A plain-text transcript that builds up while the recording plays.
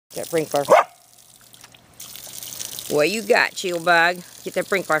That sprinkler. What you got, Shield Bug? Get that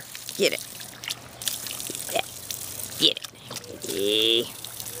sprinkler. Get it. Get it.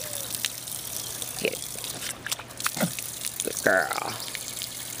 Get it. Good girl.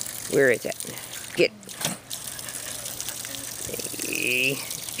 Where is it? Get it.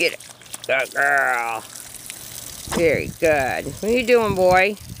 Get it. Good girl. Very good. What are you doing,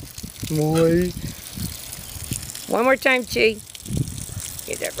 boy? Boy. One more time, Chi.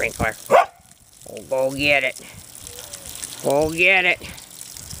 Get that sprinkler. Oh, go get it. Go get it.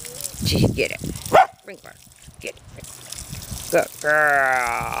 Chi, get it. Sprinkler. Get it. Good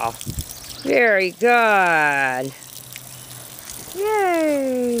girl. Very good.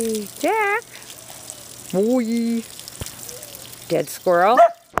 Yay. Jack. Boy. Dead squirrel.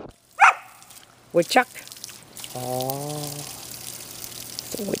 Woodchuck. Oh.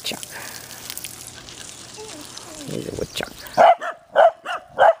 It's a woodchuck. Here's a woodchuck.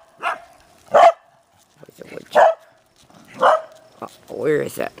 There's a woodchuck. Oh, where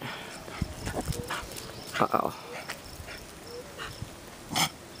is it? Uh-oh.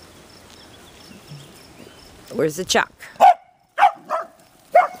 Where's the chuck?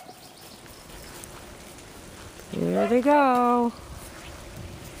 There they go.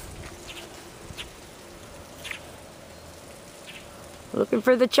 Looking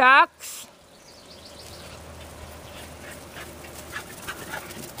for the chucks?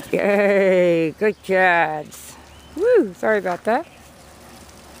 Yay, good cats. Woo, sorry about that.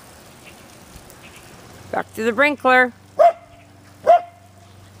 Back to the sprinkler.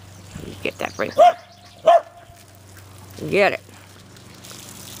 Get that sprinkler. Get it.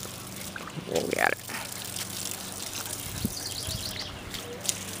 We'll get it.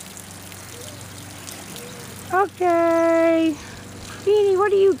 Okay. Beanie, what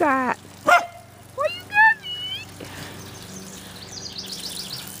do you got? What do you got, Beanie?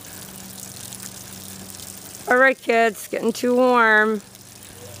 Alright, kids, getting too warm.